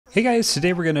Hey guys,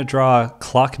 today we're going to draw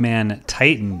Clockman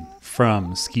Titan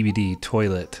from Skibidi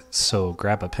Toilet. So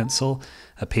grab a pencil,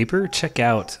 a paper, check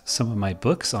out some of my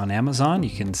books on Amazon. You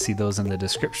can see those in the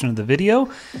description of the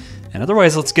video. And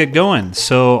otherwise, let's get going.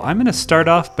 So I'm going to start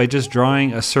off by just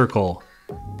drawing a circle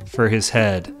for his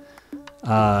head.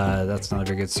 That's not a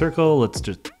very good circle. Let's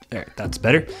just, there, that's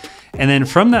better. And then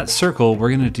from that circle, we're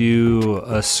going to do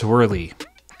a swirly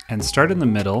and start in the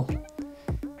middle.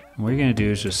 What you're gonna do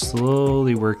is just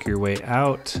slowly work your way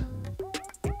out,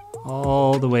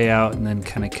 all the way out, and then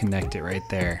kind of connect it right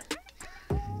there.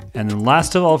 And then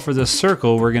last of all, for the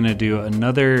circle, we're gonna do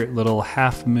another little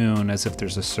half moon as if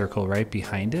there's a circle right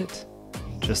behind it,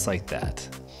 just like that.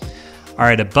 All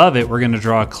right, above it, we're gonna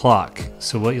draw a clock.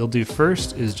 So what you'll do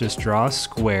first is just draw a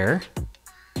square.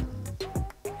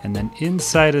 And then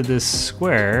inside of this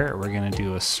square, we're gonna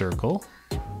do a circle.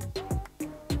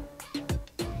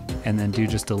 And then do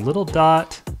just a little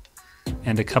dot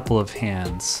and a couple of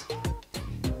hands.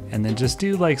 And then just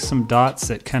do like some dots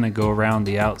that kind of go around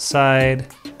the outside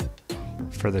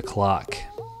for the clock.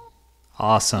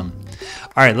 Awesome.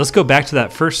 All right, let's go back to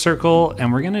that first circle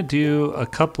and we're gonna do a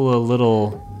couple of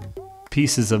little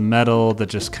pieces of metal that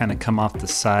just kind of come off the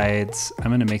sides. I'm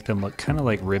gonna make them look kind of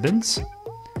like ribbons.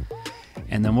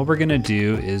 And then what we're gonna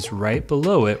do is right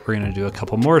below it, we're gonna do a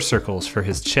couple more circles for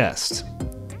his chest.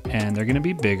 And they're gonna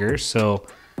be bigger, so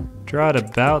draw it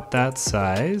about that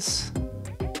size.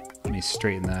 Let me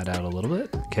straighten that out a little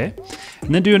bit, okay?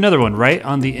 And then do another one right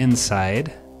on the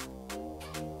inside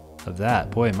of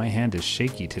that. Boy, my hand is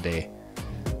shaky today.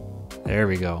 There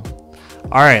we go.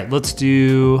 All right, let's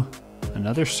do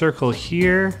another circle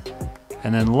here.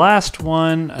 And then last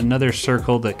one, another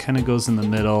circle that kind of goes in the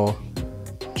middle,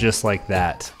 just like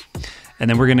that. And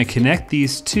then we're gonna connect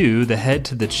these two, the head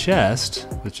to the chest,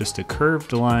 with just a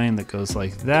curved line that goes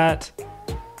like that,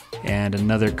 and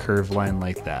another curved line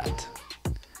like that.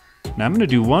 Now I'm gonna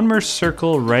do one more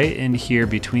circle right in here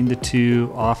between the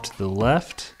two off to the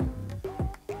left,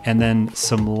 and then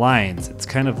some lines. It's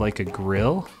kind of like a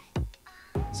grill.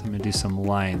 So I'm gonna do some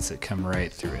lines that come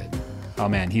right through it. Oh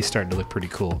man, he's starting to look pretty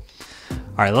cool.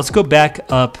 All right, let's go back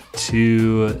up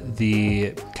to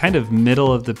the kind of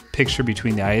middle of the picture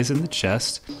between the eyes and the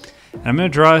chest. And I'm gonna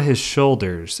draw his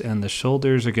shoulders, and the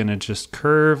shoulders are gonna just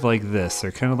curve like this.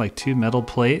 They're kind of like two metal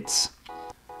plates,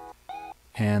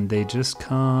 and they just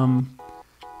come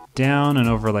down and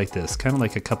over like this, kind of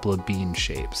like a couple of bean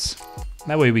shapes.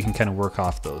 That way we can kind of work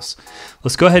off those.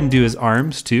 Let's go ahead and do his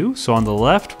arms too. So on the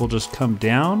left, we'll just come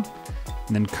down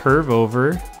and then curve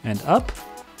over and up.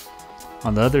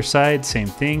 On the other side, same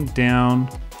thing, down,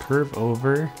 curve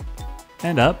over,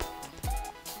 and up.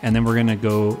 And then we're gonna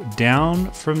go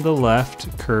down from the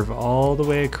left, curve all the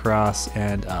way across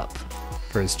and up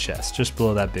for his chest, just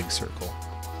below that big circle.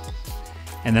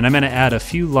 And then I'm gonna add a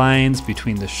few lines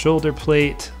between the shoulder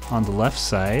plate on the left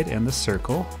side and the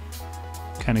circle,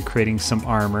 kind of creating some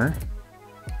armor,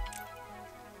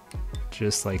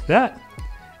 just like that.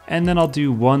 And then I'll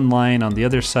do one line on the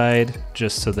other side,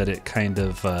 just so that it kind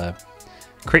of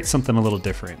create something a little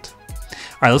different.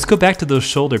 All right, let's go back to those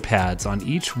shoulder pads. On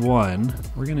each one,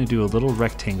 we're gonna do a little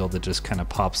rectangle that just kind of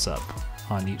pops up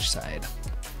on each side.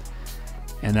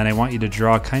 And then I want you to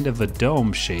draw kind of a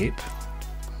dome shape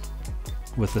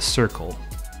with a circle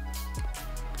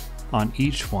on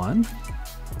each one.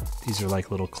 These are like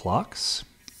little clocks.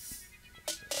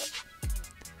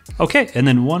 Okay, and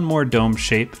then one more dome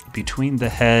shape between the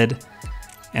head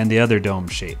and the other dome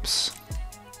shapes.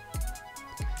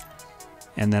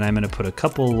 And then I'm gonna put a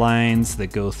couple lines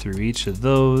that go through each of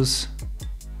those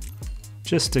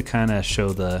just to kind of show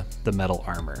the metal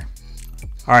armor.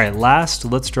 All right, last,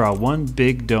 let's draw one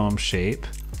big dome shape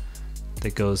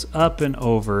that goes up and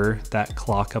over that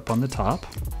clock up on the top.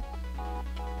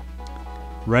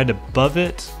 Right above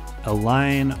it, a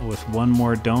line with one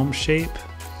more dome shape.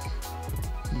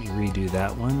 Let me redo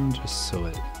that one just so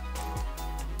it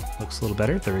looks a little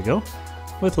better. There we go.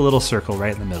 With a little circle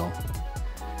right in the middle.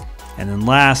 And then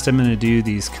last, I'm gonna do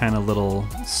these kind of little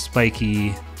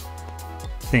spiky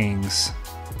things,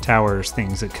 towers,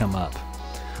 things that come up.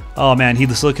 Oh man,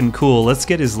 he's looking cool. Let's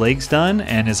get his legs done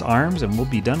and his arms, and we'll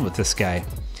be done with this guy.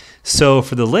 So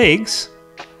for the legs,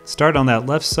 start on that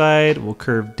left side, we'll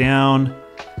curve down.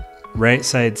 Right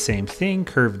side, same thing,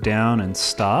 curve down and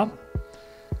stop.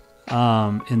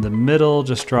 In the middle,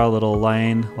 just draw a little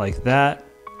line like that,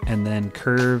 and then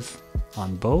curve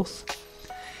on both.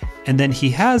 And then he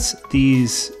has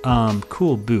these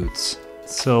cool boots.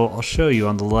 So I'll show you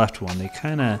on the left one. They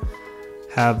kind of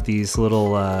have these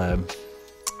little, I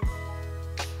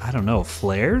don't know,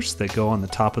 flares that go on the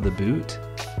top of the boot.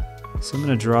 So I'm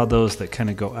gonna draw those that kind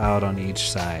of go out on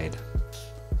each side.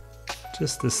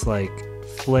 just this like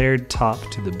flared top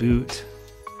to the boot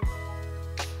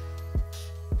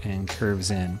and curves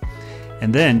in.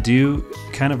 And then do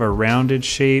kind of a rounded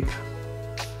shape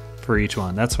for each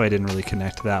one. That's why I didn't really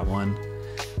connect that one,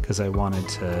 because I wanted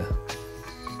to,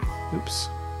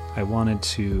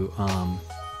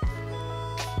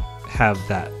 have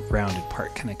that rounded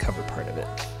part kind of cover part of it.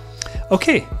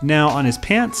 Okay, now on his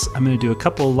pants, I'm going to do a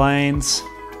couple of lines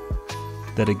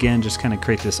that again just kind of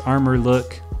create this armor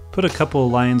look. Put a couple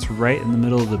of lines right in the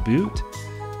middle of the boot,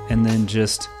 and then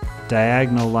just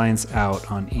diagonal lines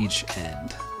out on each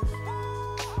end.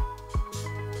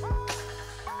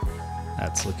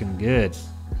 That's looking good.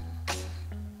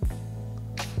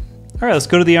 All right, let's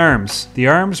go to the arms. The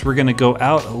arms, we're gonna go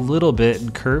out a little bit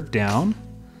and curve down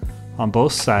on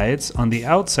both sides. On the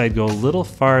outside, go a little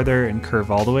farther and curve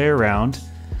all the way around,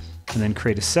 and then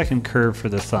create a second curve for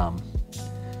the thumb.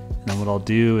 And then what I'll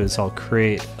do is I'll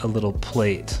create a little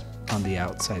plate on the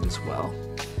outside as well.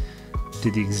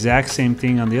 Do the exact same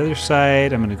thing on the other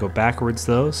side. I'm gonna go backwards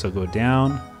though, so go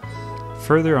down,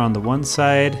 further on the one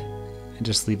side, and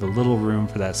just leave a little room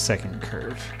for that second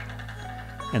curve.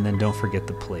 And then don't forget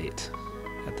the plate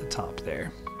at the top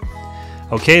there.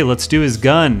 Okay, let's do his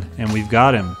gun, and we've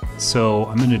got him. So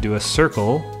I'm gonna do a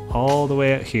circle all the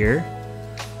way out here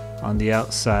on the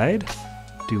outside.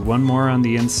 Do one more on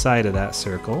the inside of that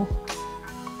circle,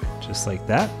 just like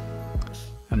that.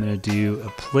 I'm gonna do a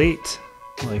plate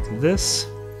like this,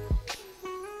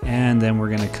 and then we're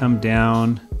gonna come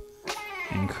down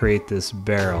and create this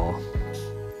barrel,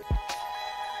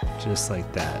 just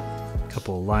like that. A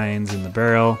couple of lines in the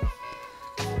barrel,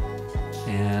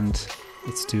 and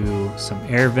let's do some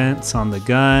air vents on the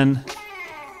gun.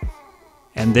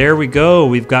 And there we go,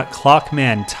 we've got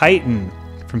Clockman Titan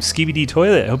from Skibidi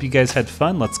Toilet. I hope you guys had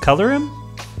fun. Let's color him.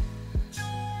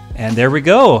 And there we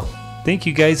go. Thank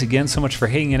you guys again so much for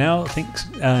hanging out. Thanks,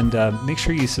 and make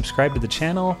sure you subscribe to the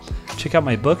channel. Check out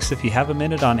my books if you have a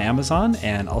minute on Amazon,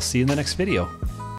 and I'll see you in the next video.